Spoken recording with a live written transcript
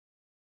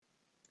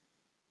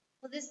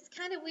Well, this is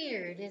kind of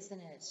weird,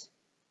 isn't it?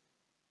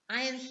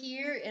 I am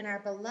here in our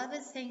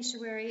beloved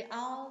sanctuary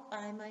all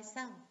by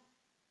myself.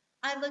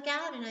 I look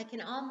out and I can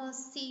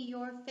almost see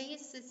your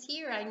faces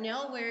here. I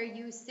know where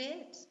you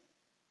sit.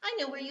 I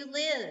know where you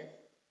live.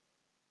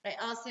 But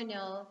I also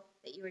know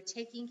that you are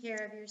taking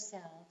care of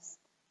yourselves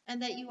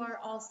and that you are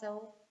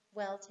also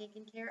well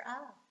taken care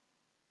of.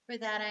 For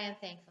that I am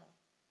thankful.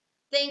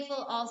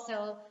 Thankful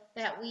also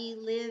that we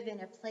live in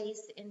a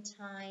place in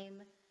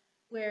time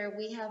where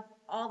we have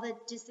all the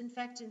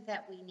disinfectant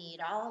that we need,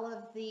 all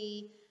of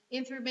the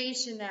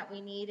information that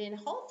we need, and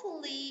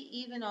hopefully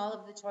even all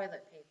of the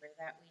toilet paper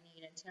that we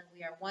need until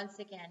we are once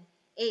again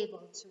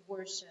able to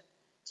worship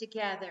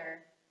together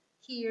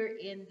here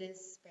in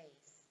this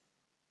space.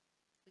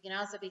 We can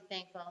also be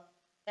thankful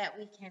that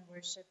we can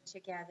worship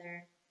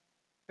together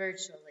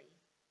virtually.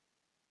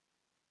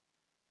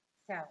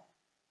 So,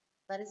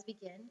 let us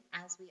begin,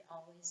 as we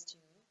always do,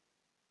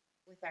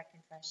 with our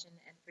confession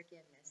and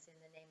forgiveness in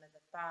the name of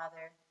the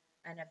Father,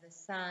 and of the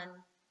Son,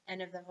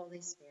 and of the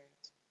Holy Spirit.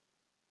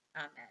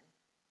 Amen.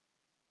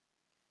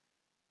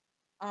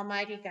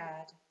 Almighty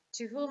God,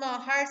 to whom all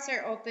hearts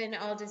are open,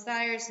 all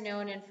desires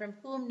known, and from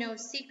whom no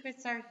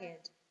secrets are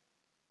hid,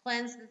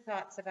 cleanse the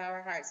thoughts of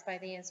our hearts by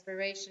the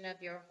inspiration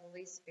of your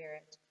Holy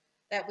Spirit,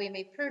 that we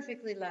may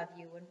perfectly love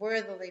you and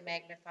worthily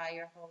magnify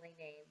your holy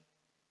name.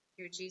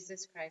 Through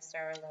Jesus Christ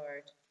our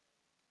Lord.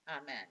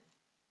 Amen.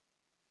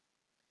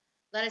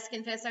 Let us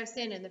confess our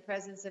sin in the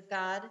presence of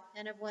God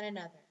and of one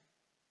another.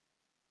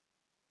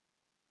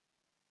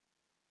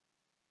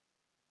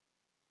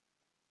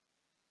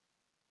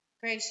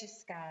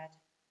 Gracious God,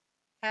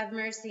 have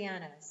mercy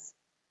on us.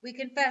 We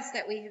confess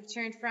that we have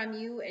turned from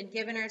you and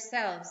given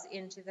ourselves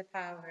into the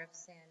power of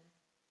sin.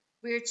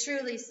 We are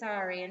truly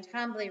sorry and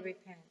humbly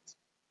repent.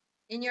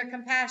 In your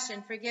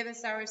compassion, forgive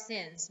us our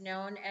sins,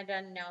 known and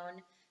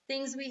unknown,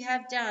 things we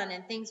have done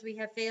and things we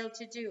have failed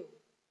to do.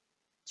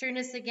 Turn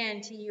us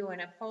again to you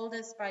and uphold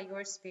us by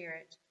your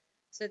Spirit,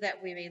 so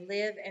that we may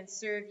live and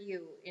serve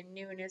you in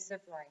newness of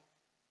life.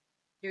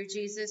 Through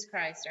Jesus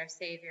Christ, our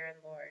Savior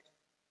and Lord.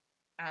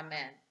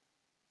 Amen.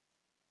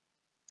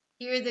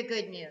 Hear the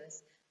good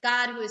news.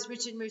 God, who is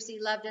rich in mercy,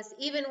 loved us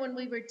even when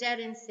we were dead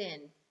in sin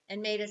and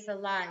made us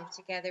alive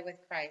together with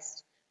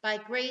Christ. By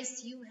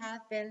grace you have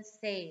been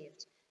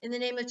saved. In the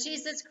name of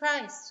Jesus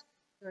Christ,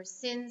 your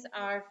sins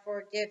are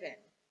forgiven.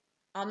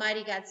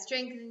 Almighty God,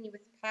 strengthen you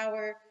with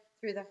power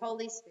through the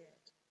Holy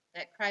Spirit,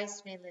 that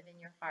Christ may live in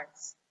your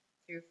hearts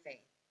through faith.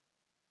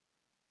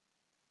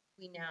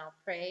 We now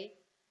pray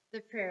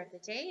the prayer of the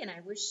day, and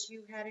I wish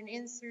you had an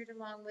insert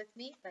along with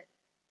me, but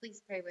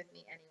please pray with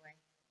me anyway.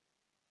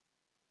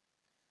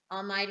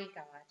 Almighty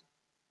God,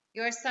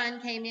 your Son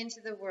came into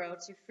the world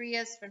to free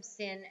us from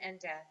sin and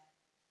death.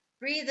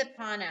 Breathe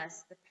upon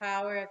us the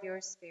power of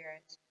your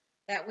Spirit,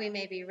 that we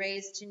may be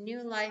raised to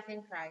new life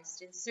in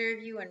Christ and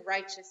serve you in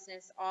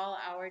righteousness all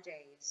our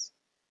days.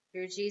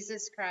 Through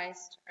Jesus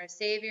Christ, our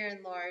Savior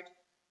and Lord,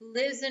 who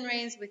lives and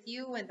reigns with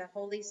you and the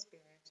Holy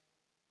Spirit,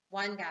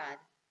 one God,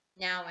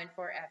 now and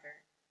forever.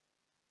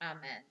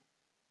 Amen.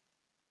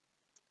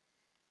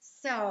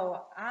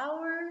 So,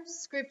 our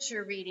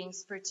scripture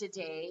readings for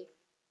today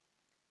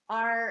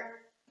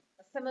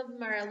some of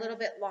them are a little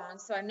bit long,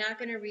 so I'm not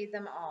going to read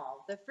them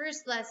all. The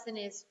first lesson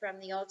is from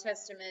the Old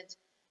Testament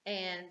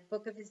and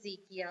book of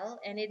Ezekiel,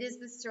 and it is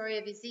the story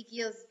of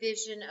Ezekiel's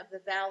vision of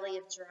the valley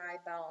of dry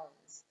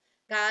bones.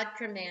 God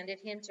commanded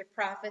him to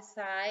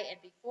prophesy,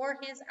 and before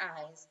his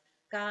eyes,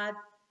 God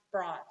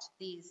brought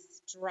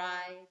these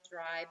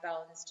dry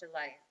bones to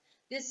life.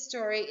 This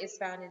story is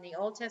found in the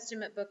Old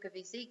Testament book of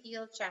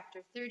Ezekiel,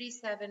 chapter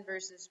 37,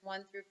 verses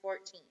 1 through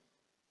 14.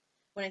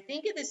 When I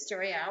think of this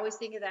story, I always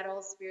think of that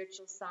old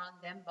spiritual song,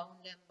 them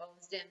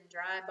bones, them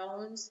dry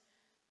bones.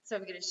 So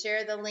I'm going to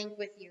share the link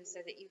with you so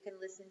that you can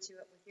listen to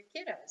it with your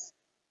kiddos.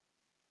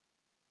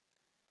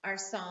 Our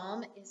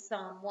psalm is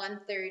Psalm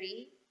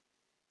 130.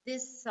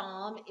 This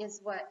psalm is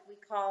what we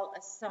call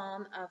a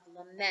psalm of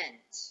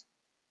lament.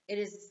 It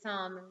is a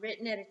psalm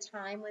written at a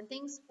time when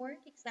things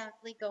weren't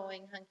exactly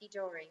going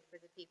hunky-dory for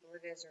the people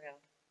of Israel.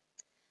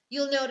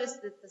 You'll notice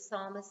that the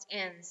psalmist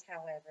ends,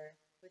 however,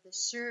 with a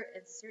sure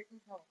and certain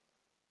hope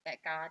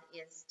that God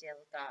is still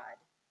God.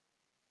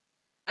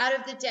 Out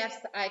of the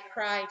depths I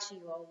cry to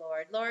you, O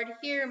Lord. Lord,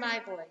 hear my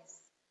voice.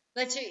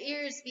 Let your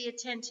ears be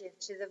attentive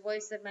to the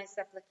voice of my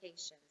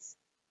supplications.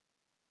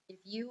 If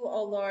you,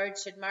 O Lord,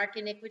 should mark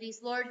iniquities,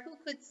 Lord, who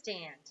could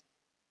stand?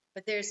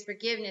 But there is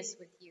forgiveness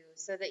with you,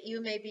 so that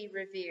you may be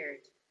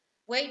revered.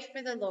 Wait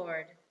for the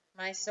Lord.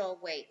 My soul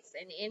waits,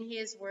 and in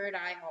his word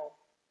I hope.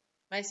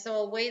 My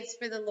soul waits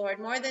for the Lord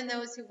more than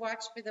those who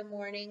watch for the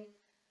morning,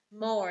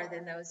 more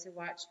than those who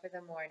watch for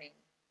the morning.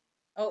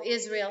 O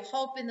Israel,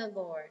 hope in the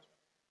Lord,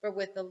 for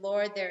with the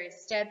Lord there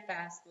is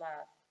steadfast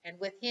love, and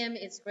with him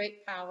is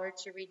great power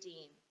to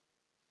redeem.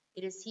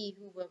 It is he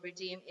who will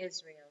redeem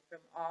Israel from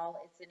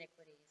all its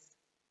iniquities.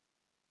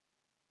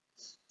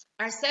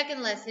 Our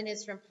second lesson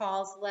is from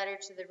Paul's letter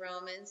to the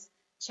Romans,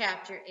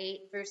 chapter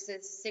 8,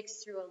 verses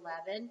 6 through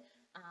 11.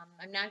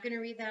 I'm not going to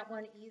read that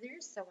one either,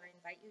 so I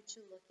invite you to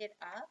look it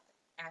up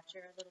after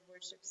our little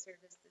worship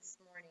service this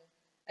morning.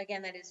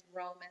 Again, that is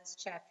Romans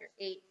chapter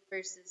 8,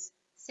 verses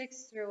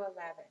 6 through 11.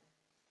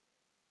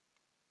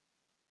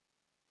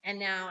 And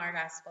now our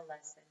gospel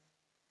lesson.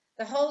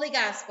 The Holy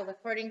Gospel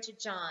according to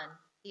John,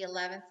 the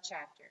 11th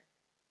chapter.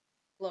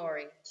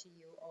 Glory to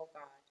you, O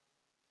God.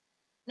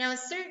 Now a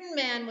certain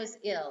man was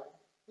ill,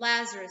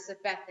 Lazarus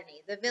of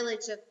Bethany, the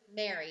village of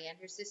Mary and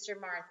her sister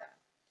Martha.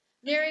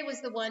 Mary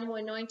was the one who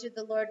anointed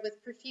the Lord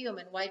with perfume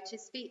and wiped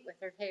his feet with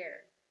her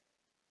hair.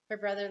 Her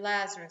brother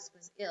Lazarus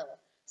was ill,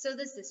 so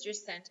the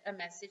sisters sent a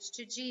message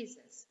to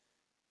Jesus.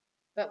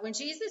 But when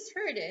Jesus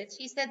heard it,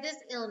 he said, "This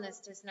illness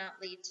does not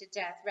lead to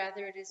death,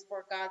 rather it is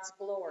for God's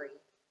glory,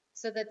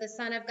 so that the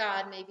Son of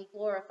God may be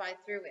glorified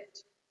through it."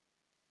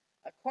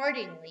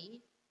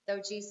 Accordingly, though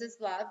Jesus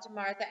loved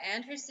Martha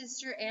and her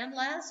sister and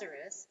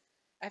Lazarus,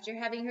 after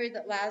having heard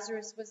that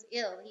Lazarus was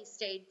ill, he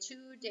stayed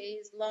 2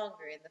 days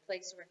longer in the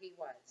place where he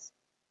was.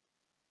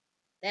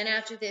 Then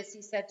after this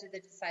he said to the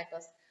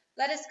disciples,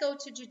 "Let us go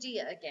to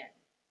Judea again."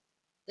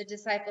 The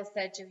disciples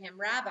said to him,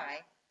 "Rabbi,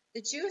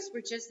 the Jews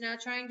were just now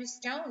trying to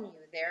stone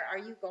you there. Are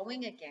you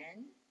going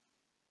again?"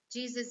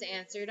 Jesus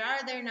answered,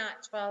 "Are there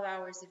not 12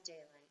 hours of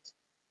daylight?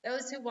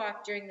 Those who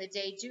walk during the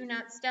day do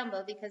not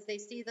stumble because they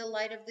see the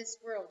light of this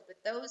world,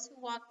 but those who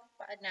walk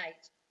by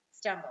night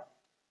stumble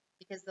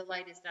because the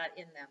light is not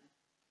in them."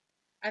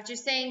 After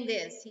saying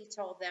this, he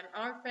told them,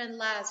 "Our friend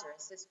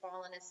Lazarus has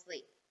fallen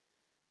asleep,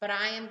 but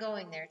I am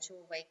going there to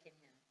awaken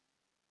him."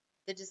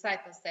 The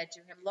disciples said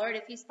to him, "Lord,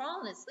 if he's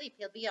fallen asleep,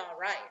 he'll be all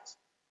right."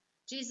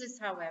 Jesus,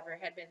 however,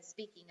 had been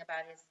speaking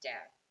about his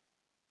death.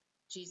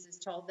 Jesus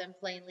told them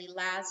plainly,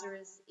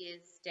 "Lazarus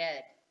is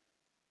dead.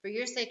 For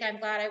your sake I'm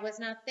glad I was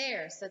not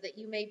there, so that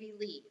you may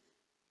believe.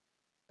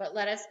 But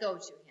let us go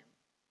to him."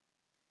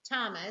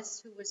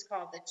 Thomas, who was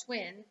called the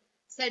twin,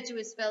 said to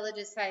his fellow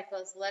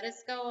disciples, "Let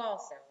us go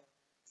also,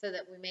 so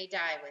that we may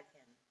die with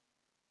him."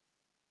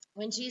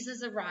 When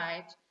Jesus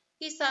arrived,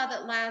 he saw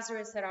that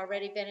Lazarus had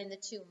already been in the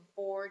tomb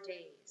 4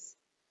 days.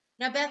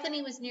 Now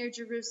Bethany was near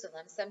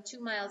Jerusalem, some 2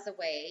 miles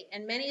away,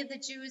 and many of the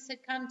Jews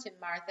had come to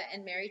Martha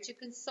and Mary to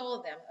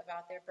console them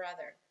about their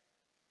brother.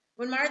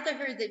 When Martha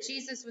heard that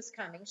Jesus was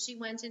coming, she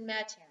went and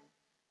met him,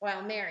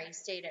 while Mary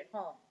stayed at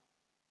home.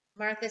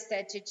 Martha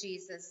said to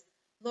Jesus,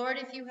 "Lord,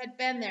 if you had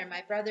been there,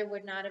 my brother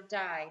would not have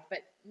died.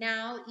 But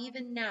now,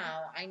 even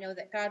now, I know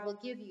that God will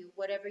give you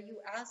whatever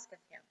you ask of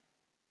him."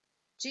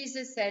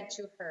 Jesus said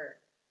to her,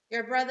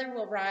 "Your brother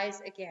will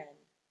rise again."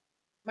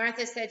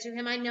 Martha said to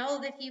him, "I know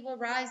that he will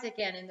rise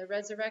again in the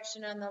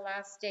resurrection on the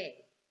last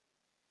day."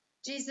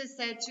 Jesus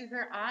said to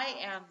her, "I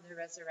am the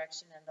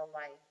resurrection and the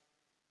life.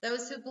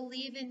 Those who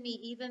believe in me,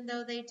 even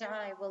though they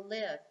die, will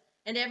live,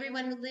 and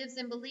everyone who lives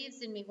and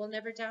believes in me will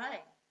never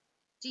die.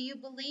 Do you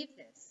believe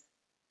this?"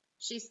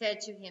 She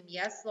said to him,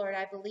 "Yes, Lord,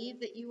 I believe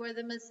that you are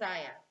the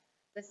Messiah,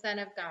 the Son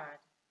of God,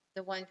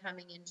 the one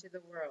coming into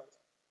the world."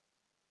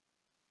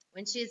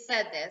 When she had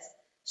said this,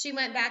 she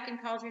went back and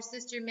called her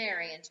sister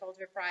Mary and told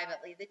her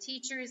privately, "The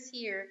teacher is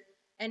here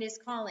and is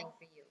calling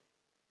for you."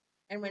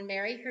 And when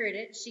Mary heard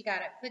it, she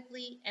got up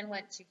quickly and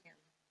went to him.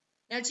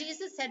 Now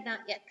Jesus had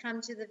not yet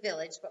come to the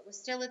village, but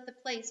was still at the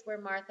place where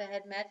Martha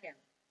had met him.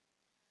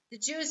 The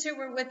Jews who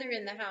were with her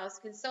in the house,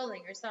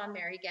 consoling her, saw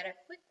Mary get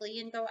up quickly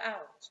and go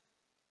out.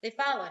 They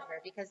followed her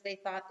because they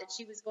thought that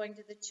she was going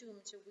to the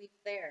tomb to weep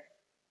there.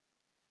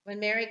 When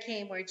Mary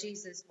came where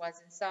Jesus was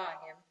and saw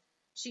him,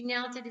 she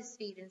knelt at his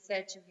feet and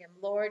said to him,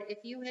 "Lord,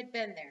 if you had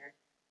been there,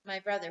 my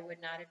brother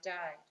would not have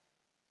died."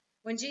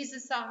 When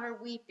Jesus saw her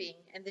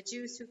weeping, and the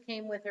Jews who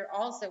came with her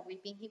also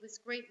weeping, he was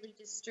greatly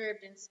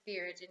disturbed in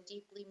spirit and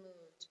deeply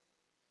moved.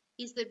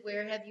 He said,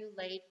 "Where have you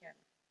laid him?"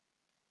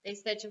 They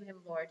said to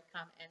him, "Lord,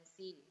 come and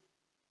see."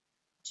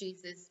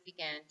 Jesus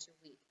began to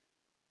weep.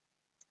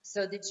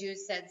 So the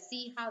Jews said,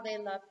 "See how he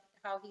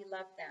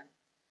loved them."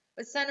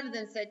 But some of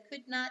them said,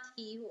 "Could not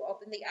he who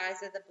opened the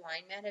eyes of the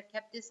blind man have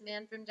kept this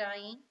man from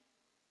dying?"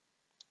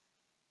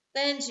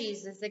 Then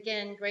Jesus,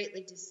 again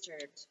greatly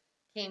disturbed,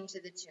 came to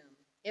the tomb.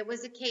 It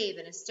was a cave,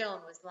 and a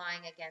stone was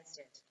lying against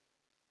it.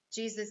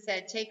 Jesus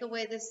said, "Take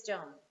away the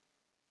stone."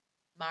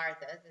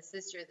 Martha, the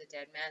sister of the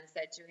dead man,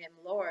 said to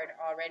him, "Lord,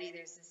 already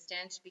there's a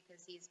stench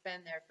because he's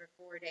been there for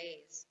 4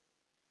 days."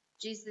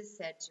 Jesus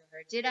said to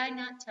her, "Did I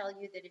not tell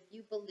you that if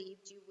you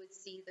believed, you would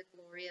see the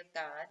glory of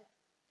God?"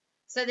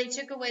 So they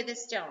took away the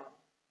stone.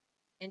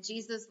 And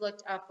Jesus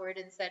looked upward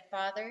and said,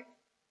 "Father,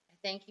 I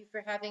thank you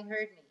for having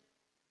heard me.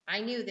 I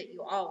knew that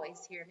you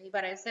always hear me,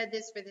 but I said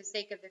this for the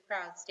sake of the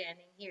crowd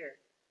standing here,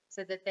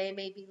 so that they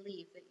may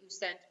believe that you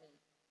sent me."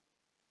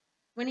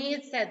 When he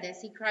had said this,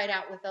 he cried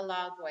out with a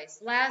loud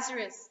voice,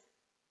 "Lazarus,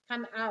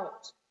 come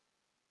out."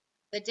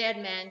 The dead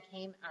man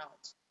came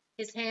out,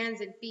 his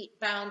hands and feet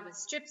bound with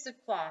strips of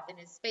cloth, and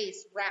his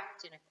face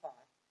wrapped in a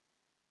cloth.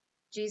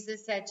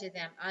 Jesus said to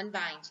them,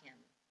 "Unbind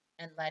him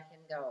and let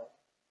him go."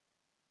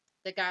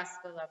 The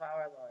Gospel of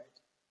our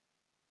Lord.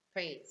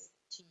 Praise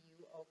to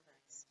you, O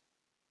Christ.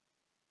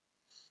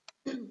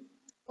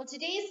 Well,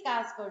 today's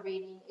Gospel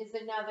reading is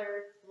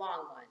another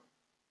long one.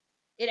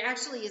 It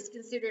actually is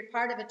considered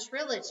part of a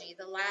trilogy,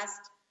 the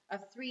last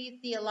of 3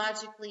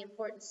 theologically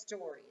important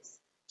stories: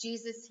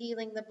 Jesus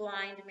healing the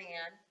blind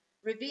man,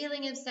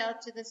 revealing himself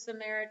to the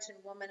Samaritan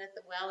woman at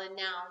the well, and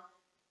now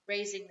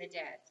raising the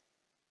dead.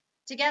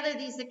 Together,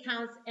 these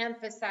accounts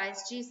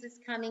emphasize Jesus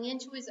coming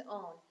into his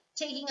own,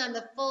 taking on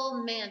the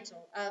full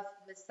mantle of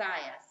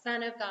Messiah,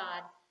 Son of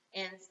God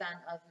and Son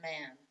of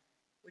Man,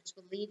 which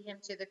will lead him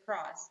to the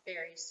cross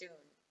very soon.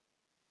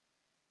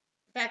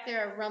 In fact,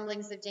 there are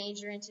rumblings of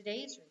danger in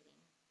today's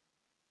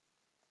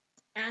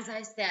reading. As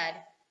I said,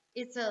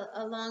 it's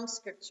a long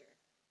scripture,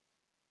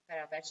 but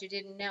I'll bet you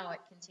didn't know it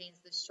contains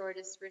the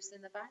shortest verse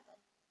in the Bible.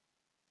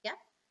 Yep,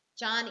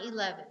 John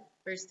 11,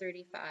 verse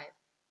 35.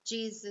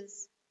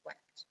 Jesus wept.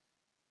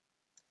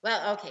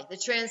 Well, okay, the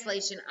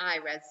translation I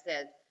read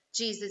said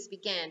Jesus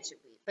began to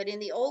weep, but in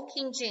the Old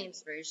King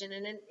James Version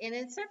and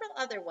in several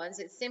other ones,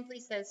 it simply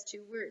says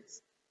 2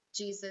 words: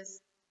 Jesus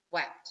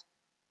wept.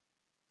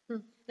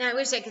 Now, I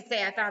wish I could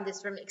say I found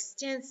this from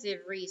extensive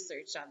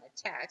research on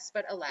the text,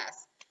 but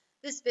alas,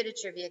 this bit of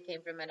trivia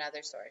came from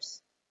another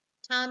source.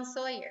 Tom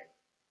Sawyer,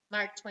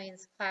 Mark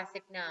Twain's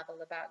classic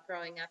novel about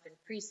growing up in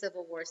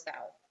pre-Civil War South.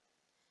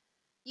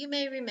 You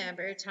may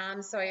remember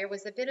Tom Sawyer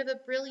was a bit of a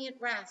brilliant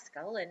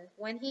rascal, and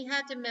when he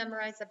had to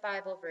memorize a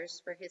Bible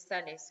verse for his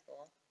Sunday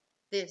school,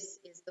 this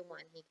is the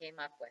one he came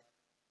up with.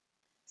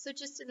 So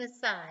just an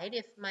aside,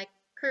 if my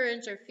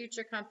current or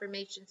future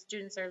confirmation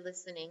students are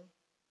listening,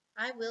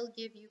 I will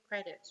give you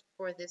credit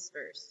for this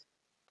verse.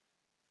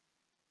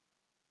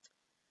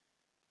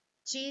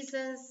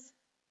 Jesus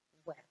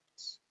wept.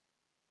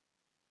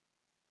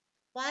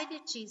 Why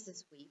did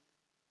Jesus weep?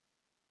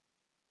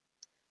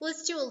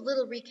 Let's do a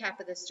little recap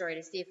of the story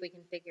to see if we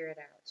can figure it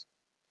out.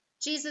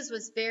 Jesus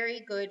was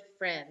very good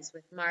friends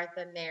with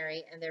Martha,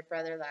 Mary, and their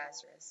brother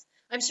Lazarus.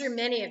 I'm sure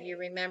many of you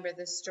remember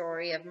the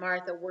story of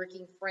Martha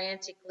working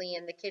frantically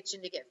in the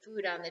kitchen to get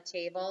food on the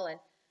table, and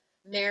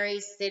Mary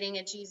sitting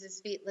at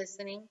Jesus' feet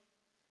listening.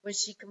 When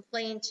she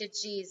complained to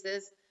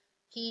Jesus,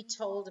 he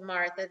told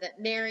Martha that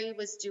Mary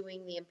was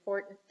doing the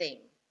important thing,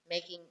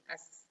 making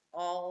us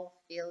all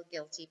feel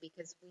guilty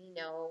because we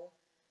know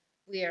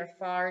we are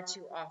far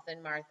too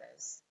often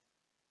Marthas.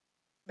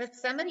 But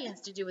somebody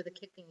has to do with the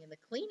cooking and the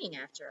cleaning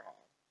after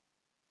all.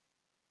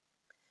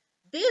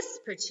 This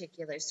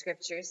particular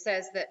scripture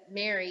says that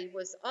Mary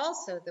was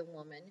also the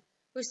woman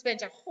who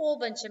spent a whole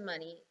bunch of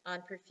money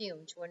on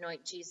perfume to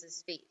anoint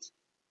Jesus' feet.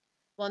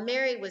 While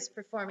Mary was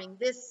performing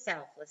this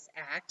selfless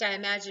act, I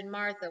imagine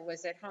Martha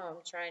was at home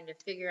trying to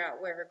figure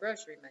out where her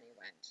grocery money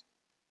went.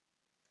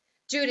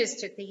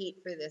 Judas took the heat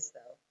for this,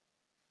 though.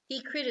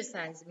 He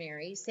criticized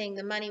Mary, saying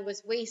the money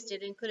was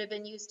wasted and could have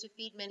been used to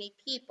feed many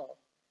people.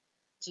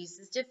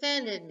 Jesus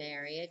defended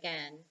Mary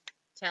again,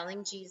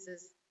 telling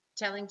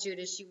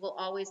Judas, you will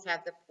always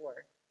have the poor.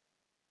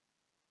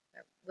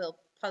 We'll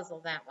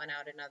puzzle that one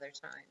out another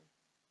time.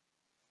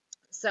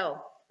 So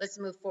let's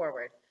move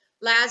forward.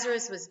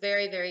 Lazarus was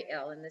very, very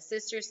ill, and the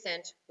sisters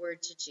sent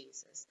word to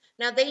Jesus.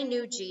 Now, they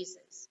knew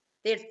Jesus.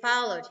 They had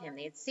followed him.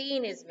 They had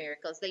seen his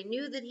miracles. They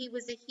knew that he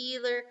was a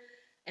healer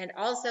and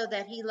also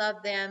that he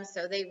loved them,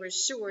 so they were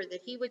sure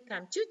that he would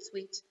come toot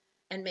sweet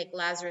and make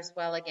Lazarus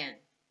well again.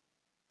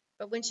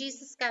 But when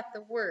Jesus got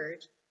the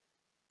word,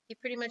 he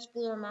pretty much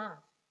blew him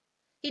off.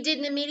 He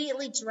didn't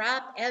immediately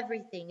drop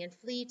everything and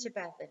flee to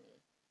Bethany.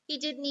 He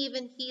didn't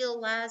even heal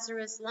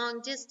Lazarus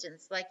long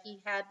distance like he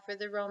had for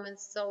the Roman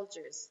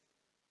soldiers.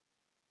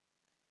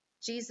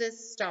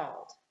 Jesus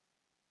stalled.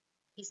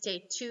 He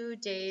stayed 2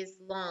 days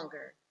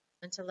longer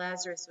until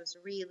Lazarus was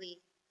really,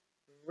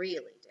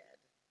 really dead.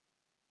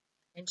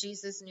 And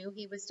Jesus knew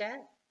he was dead.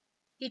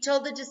 He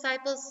told the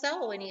disciples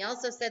so, and he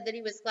also said that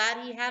he was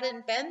glad he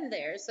hadn't been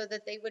there so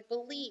that they would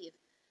believe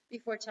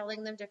before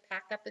telling them to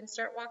pack up and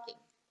start walking.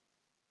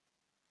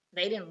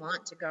 They didn't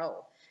want to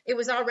go. It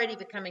was already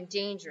becoming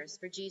dangerous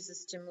for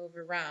Jesus to move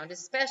around,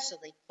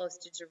 especially close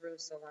to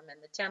Jerusalem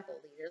and the temple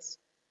leaders.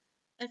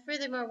 And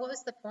furthermore, what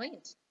was the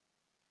point?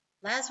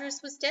 Lazarus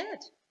was dead.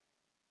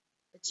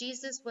 But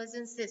Jesus was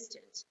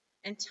insistent.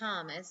 And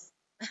Thomas,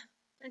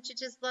 don't you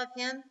just love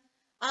him?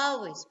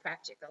 Always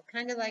practical,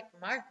 kind of like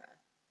Martha,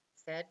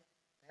 said,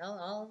 well,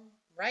 all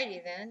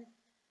righty then.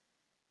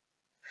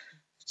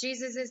 If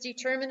Jesus is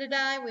determined to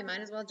die, we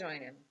might as well join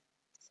him.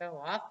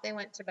 So off they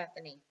went to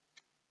Bethany.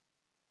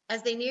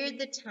 As they neared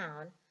the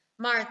town,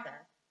 Martha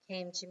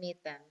came to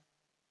meet them.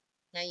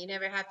 Now, you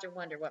never have to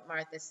wonder what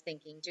Martha's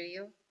thinking, do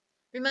you?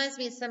 Reminds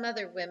me of some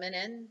other women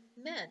and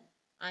men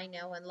I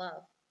know and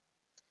love.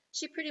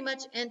 She pretty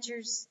much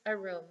enters a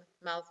room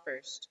mouth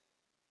first.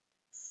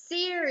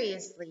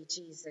 Seriously,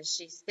 Jesus,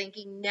 she's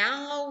thinking,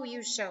 now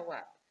you show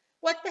up.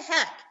 What the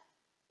heck?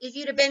 If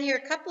you'd have been here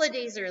a couple of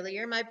days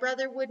earlier, my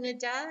brother wouldn't have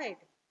died.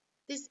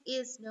 This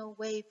is no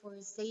way for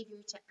a Savior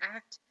to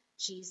act,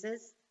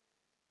 Jesus.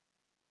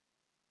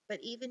 But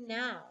even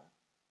now,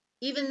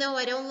 even though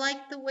I don't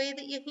like the way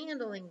that you're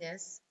handling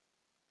this,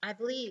 I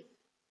believe.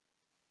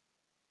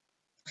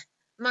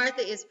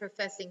 Martha is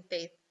professing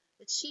faith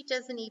that she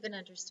doesn't even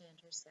understand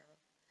herself.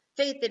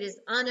 Faith that is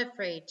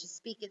unafraid to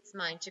speak its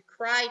mind, to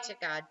cry to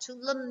God, to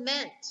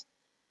lament,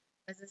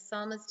 as the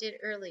psalmist did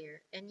earlier,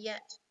 and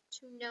yet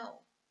to know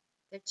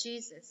that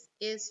Jesus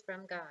is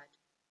from God.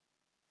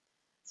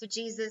 So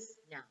Jesus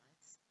nods.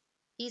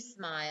 He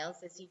smiles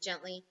as he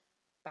gently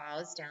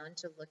bows down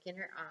to look in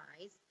her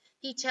eyes.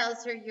 He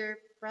tells her, "Your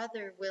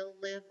brother will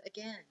live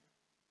again."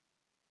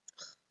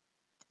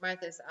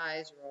 Martha's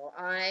eyes roll.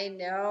 "I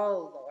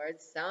know,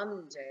 Lord,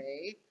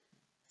 someday.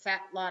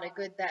 Fat lot of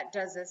good that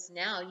does us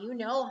now. You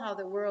know how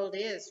the world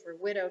is for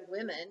widowed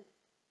women.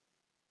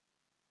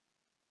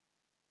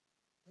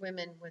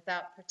 Women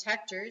without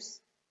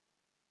protectors.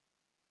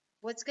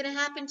 What's going to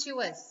happen to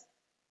us?"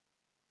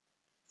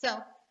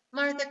 So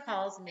Martha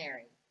calls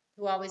Mary,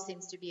 who always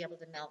seems to be able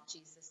to melt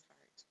Jesus'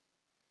 heart.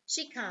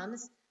 She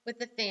comes with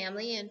the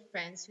family and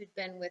friends who'd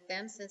been with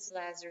them since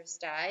Lazarus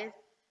died,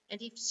 and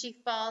she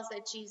falls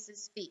at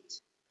Jesus'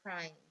 feet,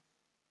 crying,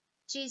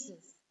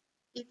 "Jesus,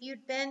 if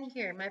you'd been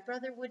here, my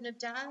brother wouldn't have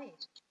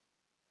died."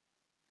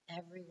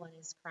 Everyone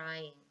is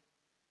crying.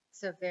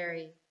 So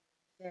very,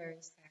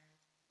 very sad.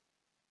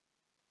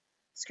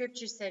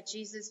 Scripture said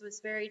Jesus was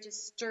very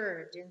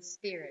disturbed in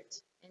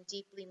spirit and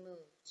deeply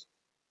moved.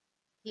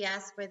 He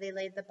asked where they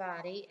laid the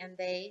body, and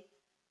they,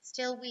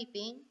 still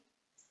weeping,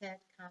 said,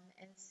 "Come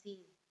and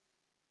see."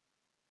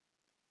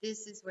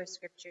 This is where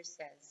Scripture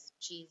says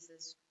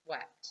Jesus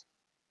wept.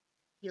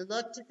 He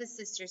looked at the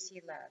sisters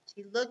he loved.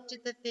 He looked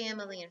at the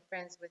family and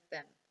friends with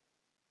them,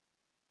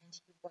 and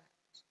he wept.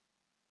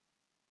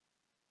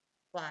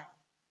 Why?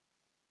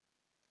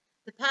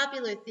 The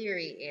popular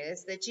theory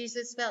is that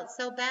Jesus felt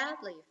so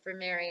badly for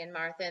Mary and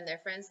Martha and their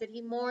friends that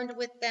he mourned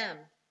with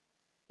them.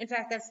 In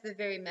fact, that's the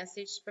very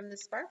message from the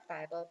Spark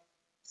Bible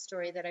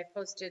story that I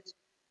posted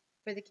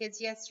for the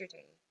kids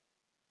yesterday.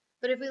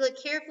 But if we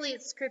look carefully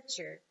at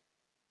Scripture,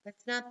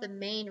 that's not the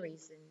main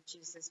reason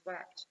Jesus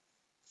wept.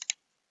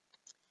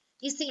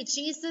 You see,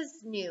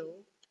 Jesus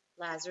knew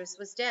Lazarus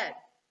was dead.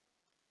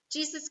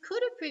 Jesus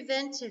could have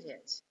prevented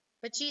it,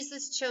 but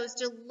Jesus chose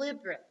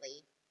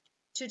deliberately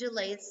to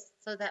delay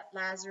so that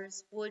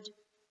Lazarus would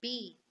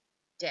be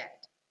dead.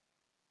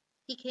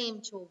 He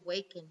came to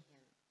awaken him.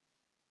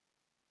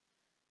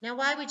 Now,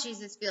 why would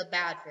Jesus feel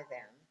bad for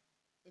them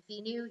if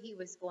he knew he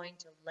was going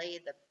to lay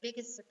the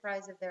biggest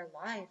surprise of their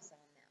lives on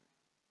them?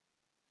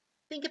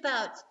 Think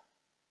about,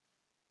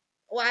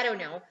 I don't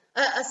know,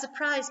 a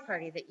surprise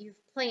party that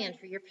you've planned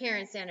for your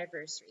parents'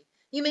 anniversary.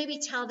 You maybe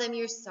tell them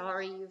you're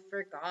sorry you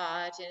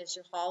forgot, and as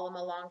you haul them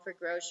along for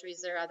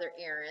groceries or other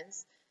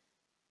errands,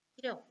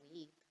 you don't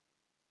weep.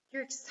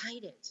 You're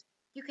excited.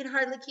 You can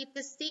hardly keep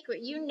the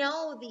secret. You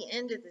know the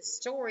end of the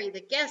story. The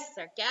guests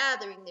are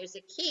gathering. There's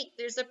a cake.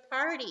 There's a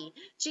party.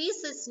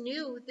 Jesus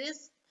knew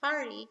this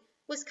party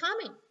was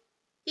coming.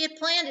 He had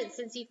planned it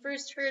since he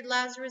first heard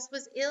Lazarus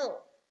was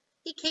ill.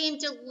 He came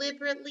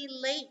deliberately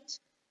late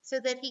so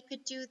that he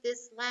could do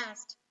this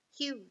last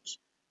huge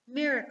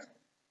miracle.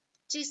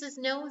 Jesus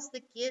knows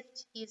the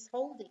gift he is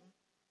holding.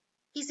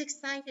 He's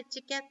excited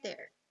to get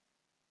there.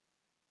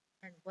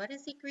 And what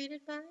is he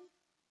greeted by?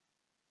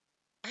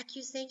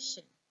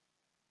 Accusation,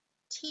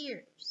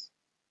 tears,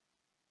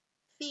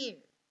 fear.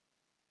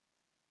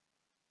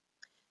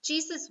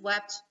 Jesus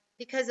wept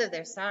because of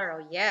their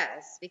sorrow,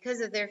 yes. Because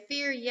of their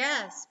fear,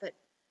 yes. But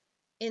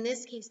in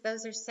this case,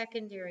 those are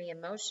secondary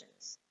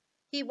emotions.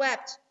 He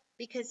wept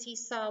because he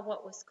saw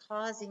what was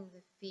causing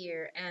the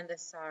fear and the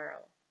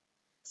sorrow.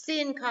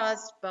 Sin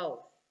caused both.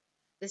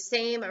 The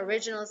same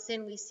original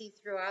sin we see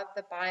throughout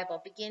the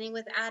Bible, beginning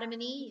with Adam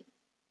and Eve.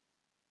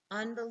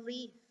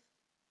 Unbelief.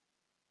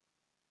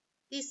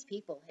 These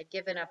people had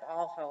given up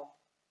all hope.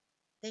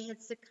 They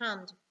had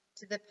succumbed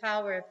to the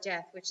power of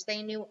death, which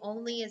they knew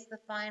only as the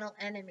final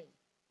enemy,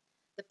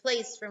 the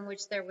place from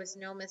which there was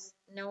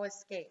no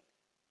escape.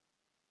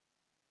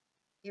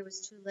 It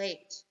was too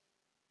late,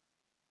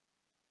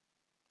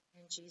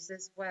 and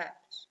Jesus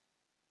wept.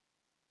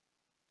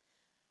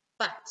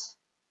 But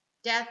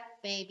death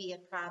may be a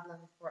problem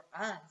for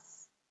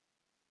us.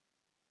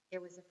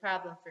 It was a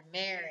problem for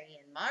Mary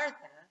and Martha,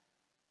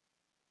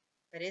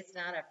 but it's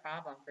not a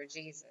problem for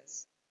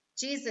Jesus.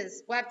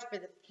 Jesus wept for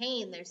the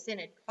pain their sin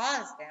had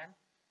caused them,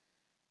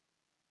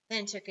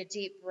 then took a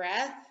deep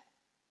breath,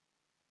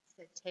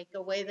 said, "Take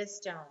away the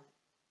stone.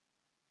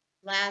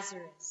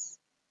 Lazarus,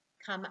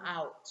 come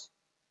out."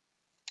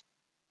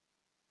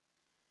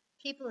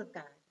 People of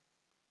God,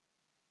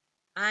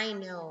 I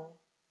know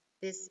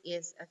this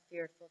is a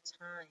fearful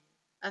time,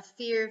 a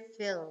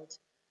fear-filled,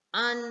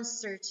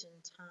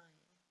 uncertain time.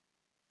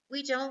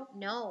 We don't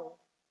know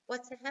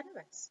what's ahead of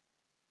us.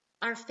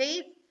 Our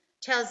faith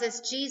tells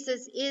us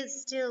Jesus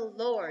is still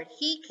Lord.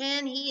 He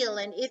can heal,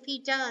 and if he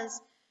does,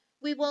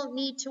 we won't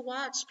need to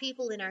watch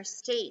people in our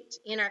state,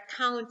 in our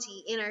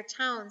county, in our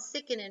town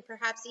sicken and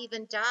perhaps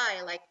even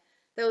die like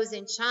those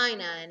in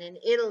China and in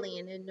Italy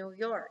and in New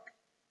York.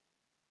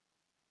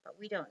 But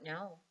we don't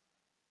know.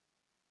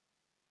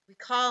 We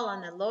call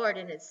on the Lord,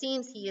 and it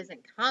seems he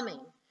isn't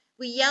coming.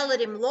 We yell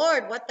at him,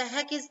 "Lord, what the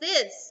heck is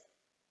this?"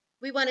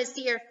 We want to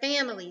see our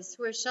families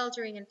who are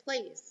sheltering in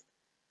place.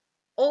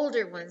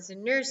 Older ones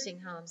in nursing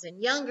homes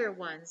and younger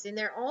ones in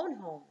their own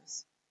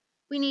homes.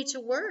 We need to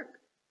work.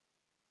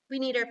 We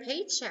need our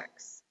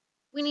paychecks.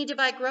 We need to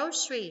buy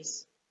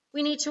groceries.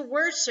 We need to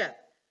worship.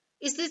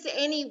 Is this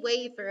any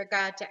way for a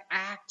God to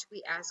act?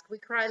 We ask. We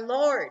cry,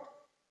 Lord,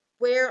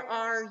 where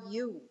are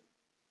you?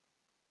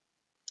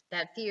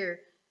 That fear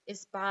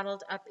is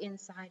bottled up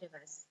inside of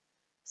us,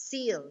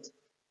 sealed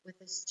with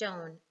a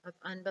stone of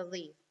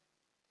unbelief.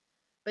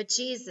 But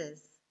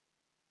Jesus,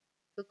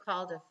 who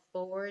called a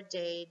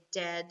 4-day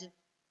dead,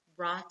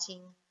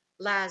 rotting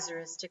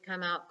Lazarus to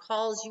come out,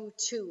 calls you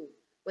too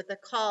with a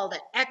call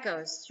that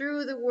echoes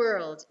through the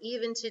world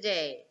even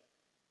today.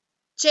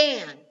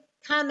 Jan,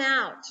 come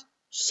out.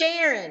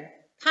 Sharon,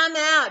 come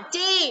out.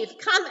 Dave,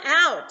 come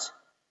out.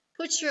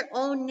 Put your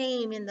own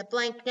name in the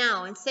blank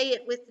now and say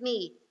it with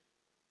me.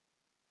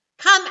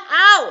 Come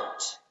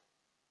out.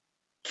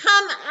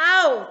 Come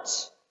out.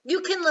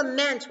 You can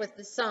lament with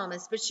the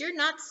psalmist, but you're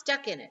not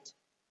stuck in it.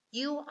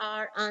 You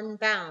are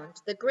unbound.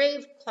 The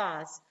grave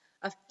claws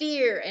of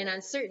fear and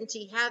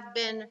uncertainty have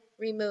been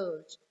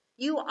removed.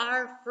 You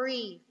are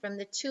free from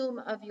the tomb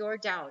of your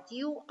doubt.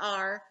 You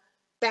are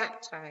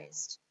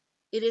baptized.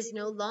 It is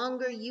no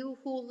longer you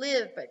who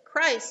live, but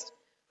Christ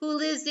who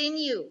lives in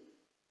you.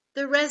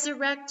 The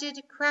resurrected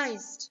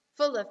Christ,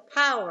 full of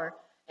power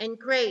and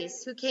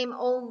grace, who came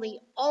only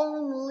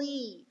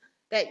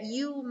that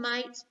you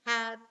might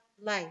have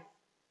life,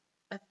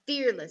 a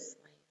fearless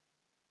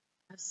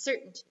life of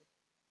certainty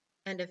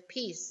and of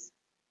peace.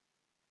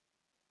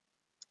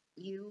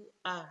 You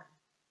are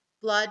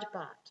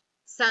blood-bought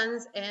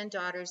sons and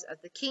daughters of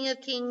the King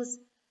of Kings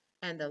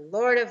and the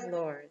Lord of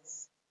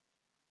Lords.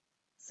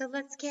 So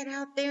let's get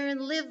out there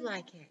and live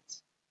like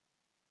it.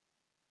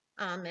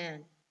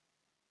 Amen.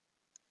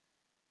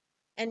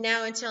 And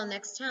now until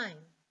next time,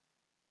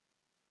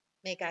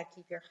 may God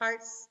keep your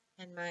hearts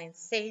and minds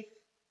safe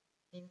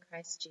in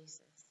Christ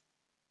Jesus.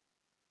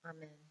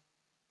 Amen.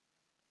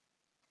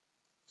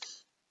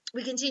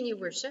 We continue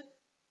worship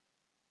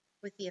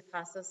with the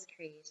Apostles'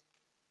 Creed.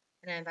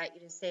 And I invite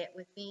you to say it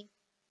with me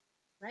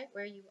right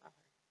where you are.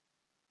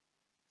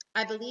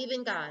 I believe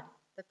in God,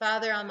 the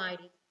Father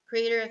Almighty,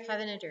 creator of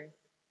heaven and earth,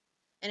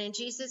 and in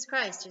Jesus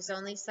Christ, his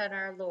only Son,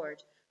 our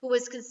Lord, who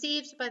was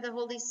conceived by the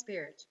Holy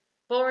Spirit,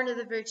 born of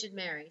the Virgin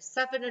Mary,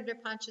 suffered under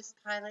Pontius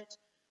Pilate,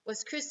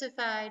 was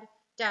crucified,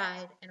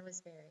 died, and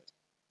was buried.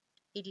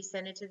 He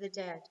descended to the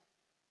dead.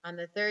 On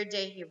the third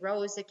day he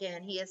rose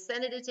again. He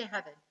ascended into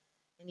heaven,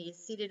 and he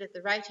is seated at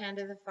the right hand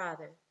of the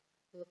Father,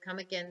 who will come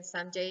again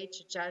someday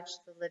to judge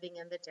the living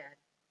and the dead.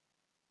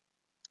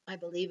 I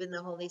believe in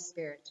the Holy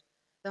Spirit,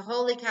 the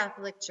Holy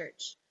Catholic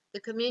Church, the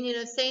communion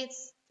of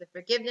saints, the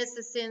forgiveness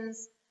of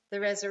sins, the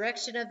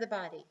resurrection of the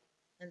body,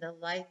 and the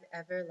life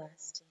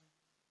everlasting.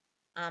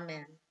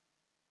 Amen.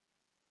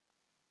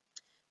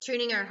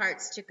 Turning our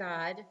hearts to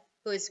God,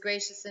 who is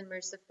gracious and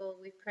merciful,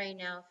 we pray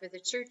now for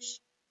the church,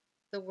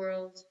 the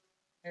world,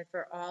 and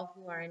for all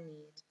who are in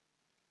need.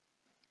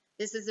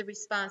 This is a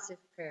responsive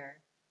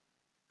prayer.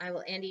 I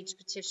will end each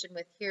petition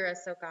with, "Hear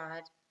us, O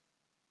God."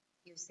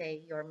 You say,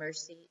 "Your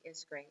mercy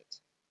is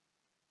great."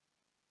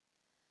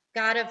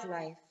 God of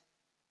life,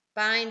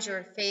 bind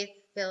your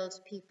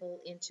faith-filled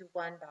people into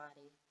one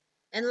body.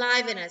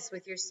 Enliven us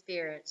with your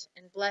Spirit,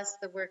 and bless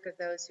the work of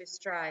those who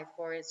strive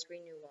for its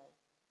renewal.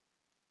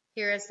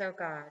 Hear us, O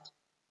God.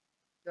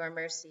 Your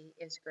mercy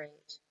is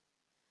great.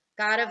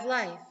 God of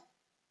life,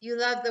 you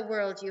love the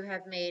world you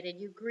have made, and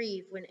you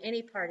grieve when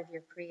any part of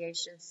your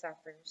creation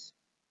suffers.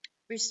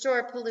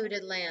 Restore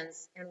polluted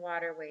lands and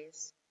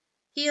waterways.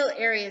 Heal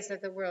areas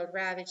of the world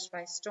ravaged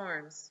by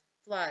storms,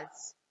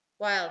 floods,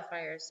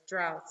 wildfires,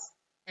 droughts,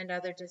 and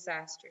other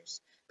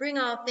disasters. Bring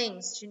all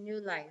things to new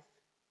life.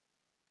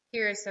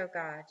 Hear us, O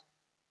God.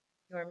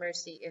 Your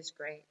mercy is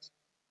great.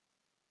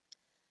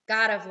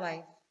 God of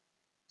life,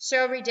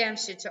 show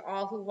redemption to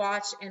all who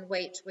watch and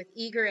wait with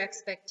eager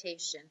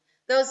expectation,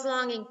 those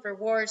longing for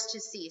wars to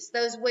cease,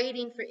 those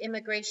waiting for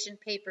immigration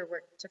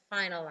paperwork to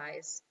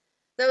finalize,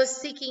 those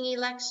seeking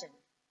election,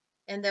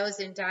 and those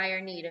in dire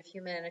need of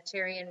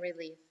humanitarian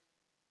relief.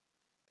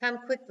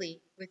 Come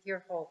quickly with your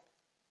hope.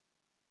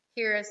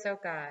 Hear us, O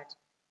God.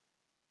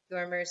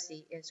 Your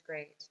mercy is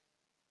great.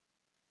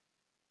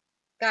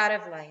 God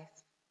of life,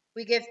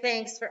 we give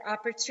thanks for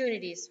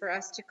opportunities for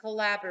us to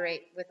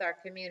collaborate with our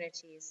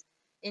communities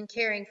in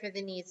caring for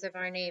the needs of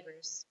our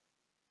neighbors.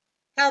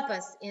 Help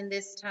us in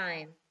this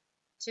time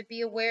to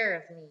be aware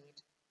of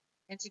need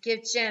and to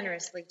give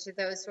generously to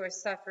those who are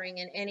suffering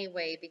in any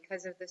way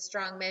because of the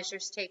strong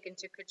measures taken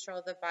to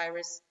control the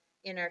virus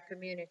in our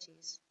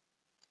communities.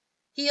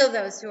 Heal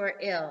those who are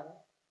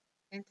ill,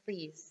 and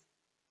please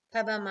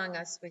come among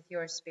us with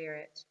your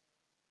Spirit.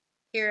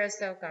 Hear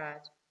us, O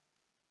God.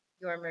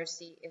 Your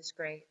mercy is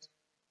great.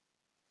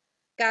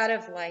 God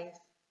of life,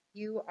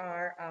 you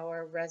are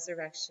our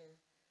resurrection.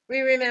 We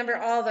remember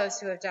all those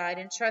who have died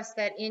and trust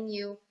that in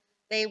you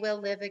they will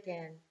live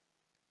again.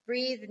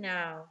 Breathe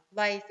now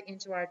life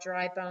into our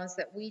dry bones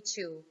that we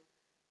too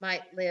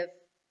might live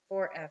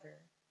forever.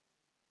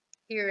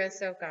 Hear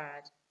us, O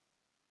God.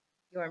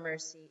 Your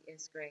mercy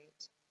is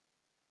great.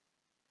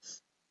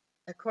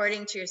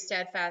 According to your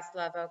steadfast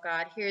love, O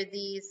God, hear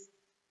these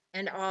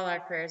and all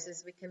our prayers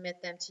as we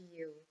commit them to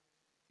you,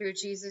 through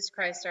Jesus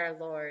Christ our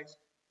Lord,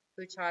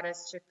 who taught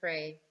us to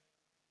pray,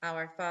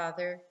 Our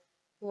Father,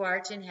 who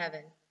art in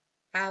heaven,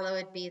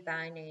 hallowed be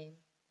thy name.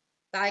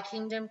 Thy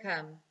kingdom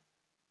come,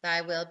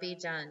 thy will be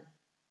done,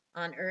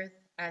 on earth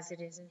as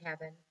it is in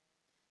heaven.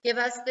 Give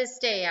us this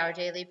day our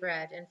daily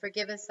bread, and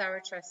forgive us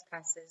our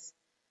trespasses,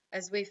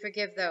 as we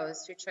forgive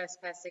those who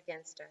trespass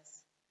against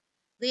us.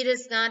 Lead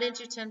us not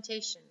into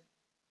temptation,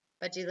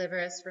 but deliver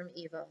us from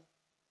evil.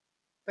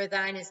 For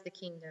thine is the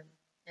kingdom,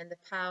 and the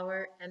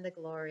power, and the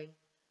glory,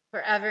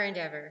 forever and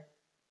ever.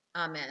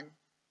 Amen.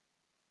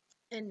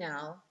 And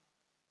now,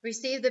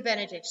 receive the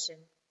benediction.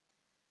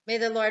 May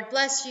the Lord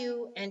bless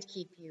you and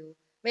keep you.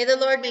 May the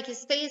Lord make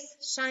his face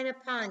shine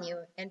upon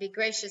you and be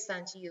gracious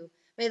unto you.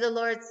 May the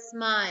Lord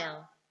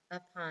smile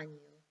upon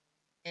you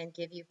and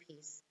give you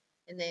peace.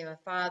 In the name of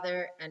the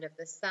Father, and of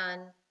the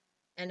Son,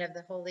 and of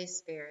the Holy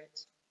Spirit.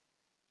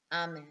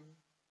 Amen.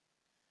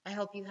 I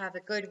hope you have a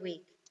good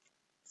week.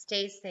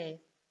 Stay safe.